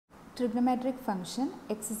Trigonometric function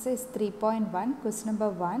exercise 3.1 question number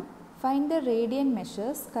 1. Find the radian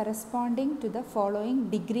measures corresponding to the following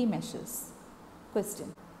degree measures. Question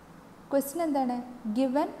എന്താണ്?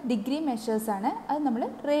 Given degree measures ആണ്, അത് നമ്മൾ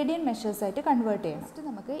radian measures ആയിട്ട് convert ചെയ്യണം. Next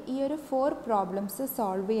നമുക്ക് ഈ ഒരു 4 problems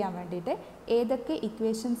solve ചെയ്യാൻ വേണ്ടിയിട്ട് ഏതൊക്കെ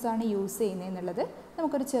equations ആണ് യൂസ് ചെയ്യുന്നത് എന്നുള്ളത്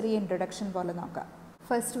നമുക്കൊരു ചെറിയ introduction പോലെ നോക്കാം.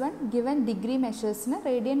 First one, given degree measures നെ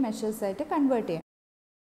radian measures ആയിട്ട് convert ചെയ്യണം.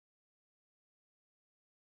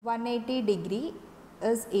 180 degree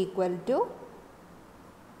is equal to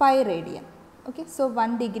pi radian. Okay, so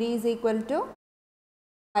 1 degree is equal to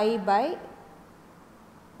pi by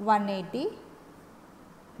 180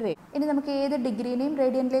 radian. ഇനി നമുക്ക് ഏത് ഡിഗ്രീനെയും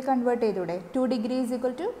റേഡിയനിലേക്ക് കൺവേർട്ട് ചെയ്തൂടെ? 2 degree is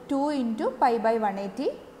equal to 2 into pi by 180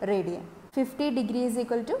 radian. 50 degree is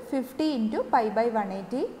equal to 50 into pi by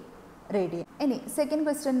 180 radian. ഇനി second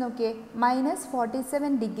question നോക്കിയേ,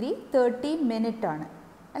 -47 degree 30 minute ആണ്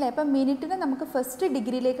അല്ലേ? അപ്പം മിനിറ്റിനെ നമുക്ക് ഫസ്റ്റ്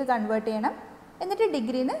ഡിഗ്രിയിലേക്ക് കൺവേർട്ട് ചെയ്യണം, എന്നിട്ട്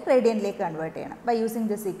ഡിഗ്രീനെ റേഡിയനിലേക്ക് കൺവേർട്ട് ചെയ്യണം ബൈ യൂസിങ്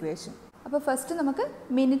ദിസ് ഇക്വേഷൻ. അപ്പോൾ ഫസ്റ്റ് നമുക്ക്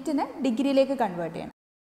മിനിറ്റിനെ ഡിഗ്രിയിലേക്ക് കൺവേർട്ട് ചെയ്യണം.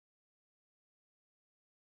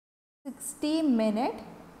 60 minute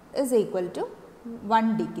is equal to 1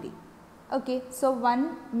 degree. Okay, so 1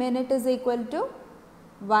 minute is equal to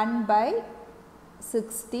 1 by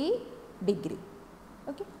 60 degree.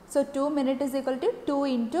 Okay, so 2 minute is equal to 2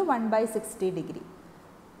 into 1 by 60 degree.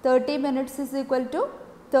 30 minutes is equal to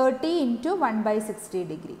 30 into 1 by 60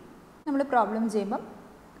 degree. നമ്മൾ problem ചെയ്യുമ്പം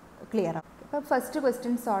clear ആവും. അപ്പോൾ first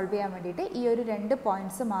question solve ചെയ്യാൻ വേണ്ടിയിട്ട് ഈ ഒരു 2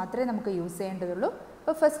 points മാത്രമേ നമുക്ക് യൂസ് ചെയ്യേണ്ടതുള്ളൂ.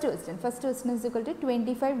 അപ്പോൾ first question is equal to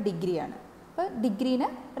 25 degree ആണ്. അപ്പോൾ ഡിഗ്രീനെ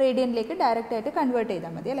റേഡിയനിലേക്ക് ഡയറക്റ്റ് ആയിട്ട് കൺവേർട്ട്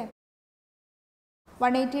ചെയ്താൽ മതി അല്ലേ?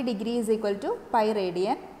 180 degree is equal to pi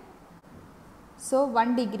radian. So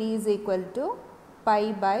 1 degree is equal to pi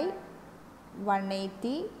by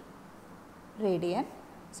 180 radian.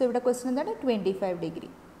 So ഇവിടെ ക്വസ്റ്റ്യൻ എന്താണ്? 25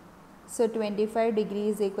 degree. So 25 degree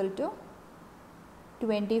is equal to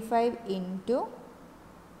 25 into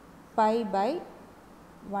pi by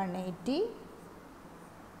 180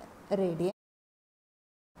 radian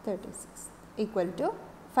 36 equal to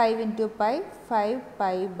 5 into pi, 5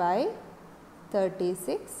 pi by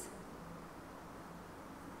 36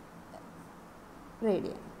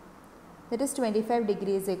 radian. That is 25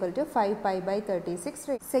 degree is equal to 5 pi by 36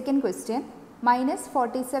 radian. Second question,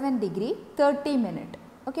 -47 degree 30 minute.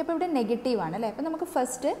 Okay, അപ്പോൾ ഇവിടെ negative ആണ് അല്ലേ? അപ്പോൾ നമുക്ക്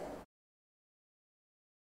first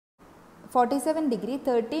 47 degree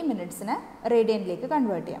 30 മിനിറ്റ്സിന് റേഡിയനിലേക്ക്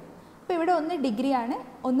convert ചെയ്യാം. അപ്പോൾ ഇവിടെ ഒന്ന് ഡിഗ്രി ആണ്,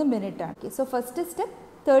 ഒന്ന് മിനിറ്റ് ആണ്. സോ ഫസ്റ്റ് സ്റ്റെപ്പ്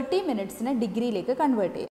 30 മിനിറ്റ്സിന് ഡിഗ്രിയിലേക്ക്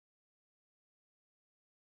കൺവേർട്ട് ചെയ്യാം.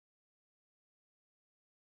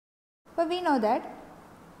 അപ്പോൾ we know that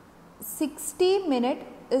 60 minute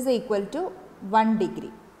is equal to 1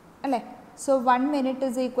 degree അല്ലേ? So 1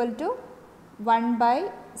 minute is equal to 1 by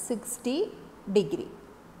 60 degree.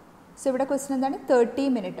 So ഇവിടെ ക്വസ്റ്റ്യൻ എന്താണ്? 30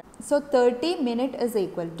 minute. So 30 minute is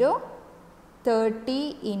equal to 30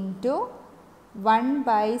 into 1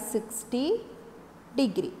 by 60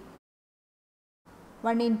 degree.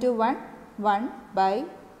 1 into 1, 1 by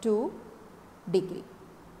 2 degree.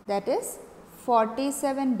 That is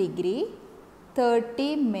 47 degree 30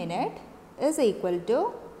 minute is equal to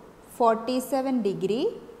 47 degree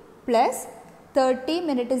plus 30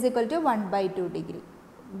 minute is equal to 1 by 2 degree.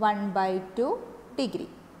 1 by 2 degree.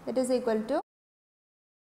 That is equal to,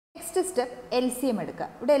 next step LCM എടുക്കുക.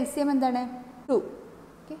 ഇവിടെ LCM എന്താണ്? 2.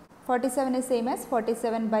 Okay, 47 is same as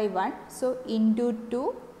 47 by 1. So into 2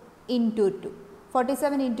 into 2.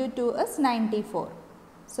 47 into 2 is 94.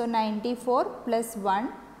 So 94 plus 1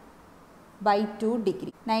 by 2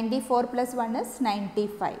 degree. 94 plus 1 is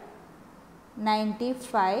 95.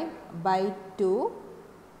 95 by 2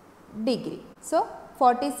 degree. So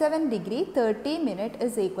 47 degree 30 minute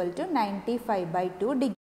is equal to 95 by 2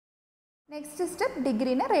 degree. Next step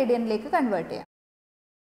ഡിഗ്രീനെ റേഡിയനിലേക്ക് convert ചെയ്യാം.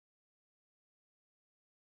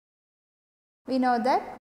 We know that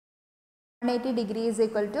 180 degree is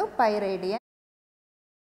equal to pi radian.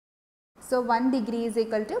 So 1 degree is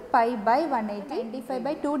equal to pi by 180. 95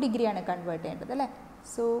 by 2 ഡിഗ്രിയാണ് convert ചെയ്യേണ്ടത് അല്ലേ?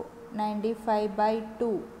 So 95 by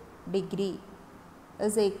 2 degree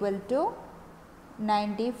is equal to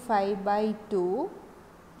 95 by 2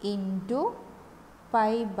 into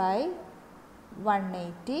pi by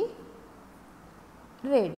 180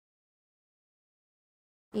 radian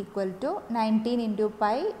equal to 19 into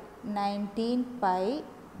pi, 19 pi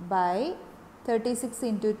by 36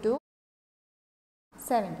 into 2,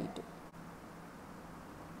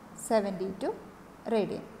 72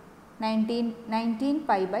 radian. 19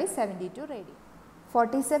 pi by 72 radian.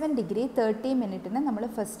 47 degree 30 മിനിറ്റിന് നമ്മൾ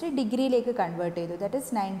first ഡിഗ്രിയിലേക്ക് convert ചെയ്തു. That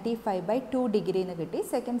is 95 by 2 degree എന്ന് കിട്ടി.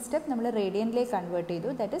 Second step നമ്മൾ റേഡിയനിലേക്ക് convert ചെയ്തു.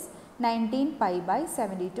 That is 19 pi by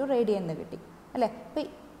 72 radian എന്ന് കിട്ടി അല്ലേ? അപ്പോൾ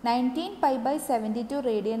 19 pi by 72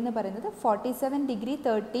 റേഡിയൻ എന്ന് പറയുന്നത് 47 ഡിഗ്രി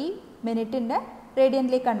 30 മിനിറ്റിൻ്റെ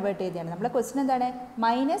റേഡിയനിലേക്ക് കൺവേർട്ട് ചെയ്തതാണ്. നമ്മുടെ ക്വസ്റ്റ്യൻ എന്താണ്?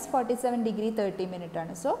 -47 ഡിഗ്രി 30 മിനിറ്റ്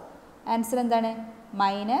ആണ്. സോ ആൻസർ എന്താണ്?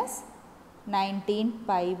 -19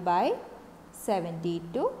 pi by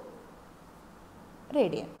 72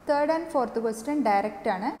 radian. Third and fourth question direct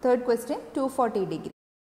ആണ്. Third question 240 degree.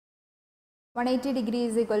 180 degree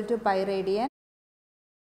is equal to pi radian.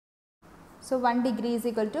 So 1 degree is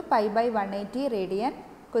equal to pi by 180 radian.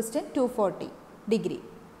 Question 240 degree.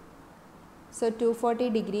 So 240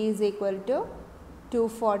 degree is equal to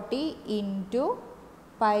 240 into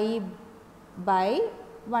pi by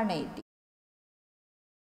 180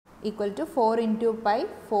 equal to 4 into pi,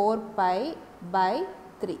 4 pi by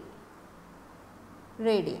 3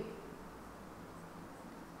 radian.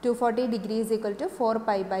 240 degree is equal to 4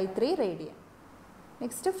 pi by 3 radian.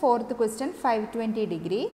 Next fourth question 520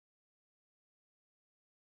 degree.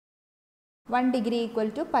 1 degree equal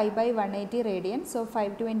to pi by 180 radian. So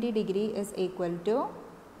 520 degree is equal to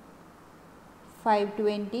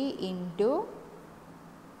 520 into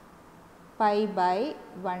pi by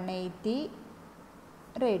 180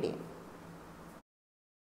 radian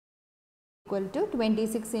equal to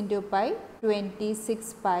 26 into pi,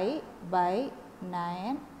 26 pi by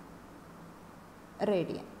 9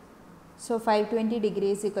 radian. So 520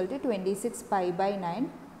 degree is equal to 26 pi by 9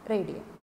 radian.